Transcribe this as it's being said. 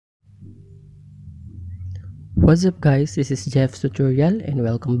What's up guys, this is Jeff's tutorial and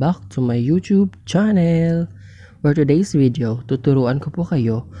welcome back to my YouTube channel. For today's video, tuturuan ko po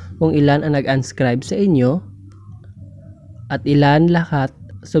kayo kung ilan ang nag-unsubscribe sa inyo at ilan lahat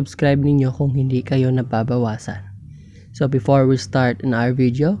subscribe ninyo kung hindi kayo nababawasan. So before we start in our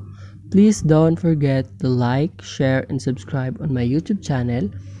video, please don't forget to like, share, and subscribe on my YouTube channel.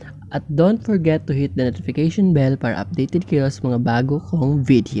 At don't forget to hit the notification bell para updated kayo sa mga bago kong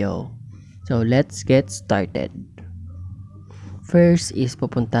video. So let's get started. First is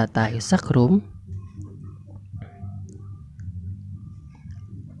pupunta tayo sa Chrome.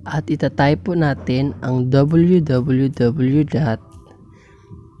 At itatype po natin ang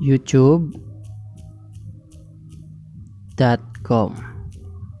www.youtube.com.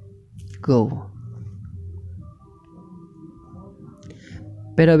 Go.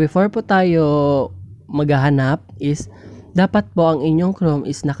 Pero before po tayo maghahanap is dapat po ang inyong Chrome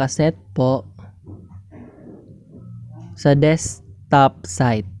is nakaset po sa desktop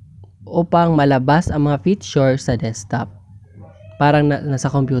site upang malabas ang mga feature sa desktop. Parang nasa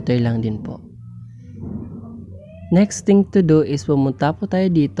computer lang din po. Next thing to do is pumunta po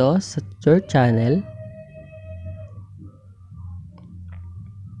tayo dito sa your channel.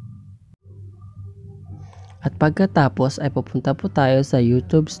 At pagkatapos ay pupunta po tayo sa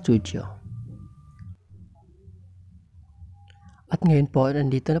YouTube Studio. At ngayon po,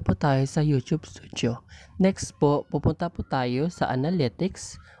 nandito na po tayo sa YouTube Studio. Next po, pupunta po tayo sa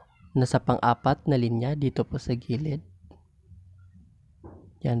Analytics. Nasa pang-apat na linya dito po sa gilid.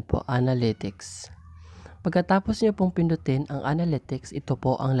 Yan po, Analytics. Pagkatapos nyo pong pindutin ang Analytics, ito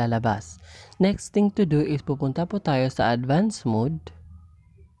po ang lalabas. Next thing to do is pupunta po tayo sa Advanced Mode.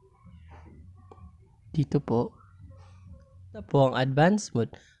 Dito po. Ito po ang Advanced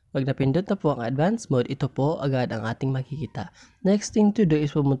Mode. Pag napindot na po ang Advanced Mode, ito po agad ang ating makikita. Next thing to do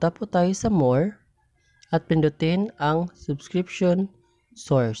is pumunta po tayo sa More at pindutin ang Subscription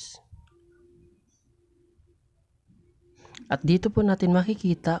Source. At dito po natin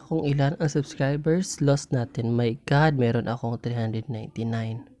makikita kung ilan ang subscribers lost natin. My God, meron akong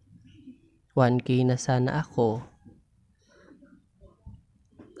 399. 1K na sana ako.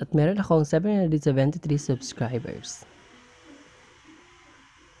 At meron akong 773 subscribers.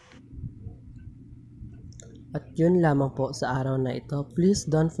 At yun lamang po sa araw na ito. Please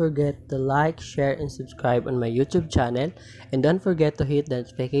don't forget to like, share, and subscribe on my YouTube channel. And don't forget to hit the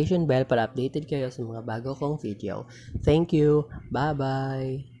notification bell para updated kayo sa mga bago kong video. Thank you.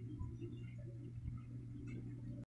 Bye-bye.